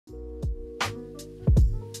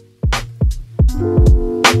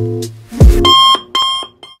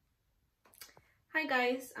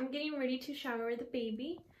guys, I'm getting ready to shower the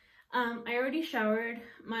baby. I already showered.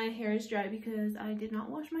 My hair is dry because I did not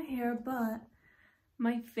wash my hair, but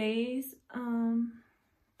my face,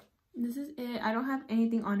 this is it. I don't have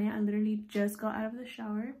anything on it. I literally just got out of the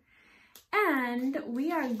shower. And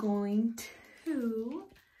we are going to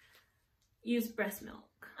use breast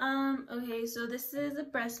milk. Okay, so this is a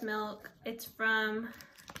breast milk. It's from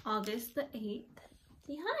August the 8th.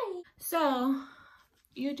 Say hi. So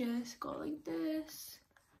you just go like this.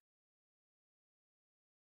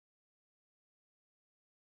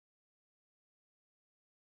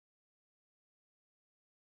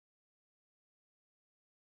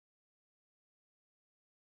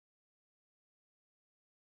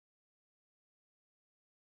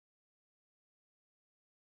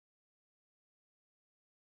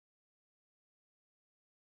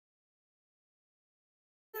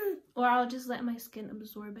 Or I'll just let my skin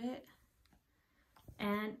absorb it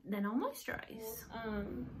and then I'll moisturize.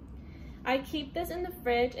 I keep this in the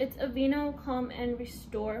fridge. It's Aveeno Calm and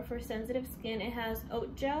Restore for sensitive skin. It has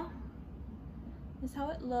oat gel. This is how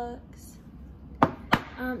it looks.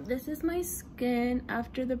 This is my skin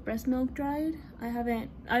after the breast milk dried.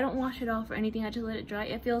 I don't wash it off or anything. I just let it dry.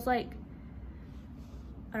 It feels like,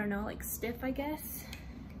 I don't know, like stiff, I guess.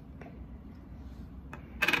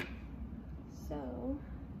 So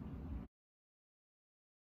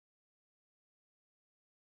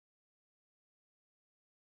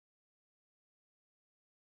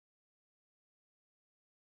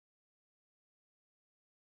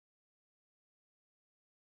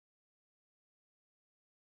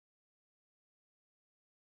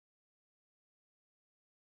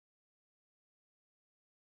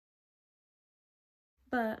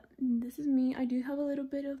but this is me. I do have a little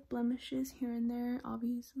bit of blemishes here and there,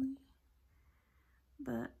 obviously,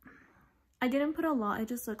 but I didn't put a lot. It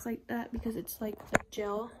just looks like that because it's like a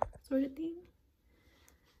gel sort of thing.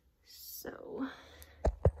 So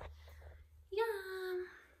yeah,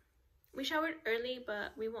 we showered early,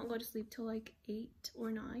 but we won't go to sleep till like 8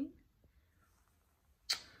 or 9.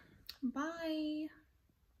 Bye.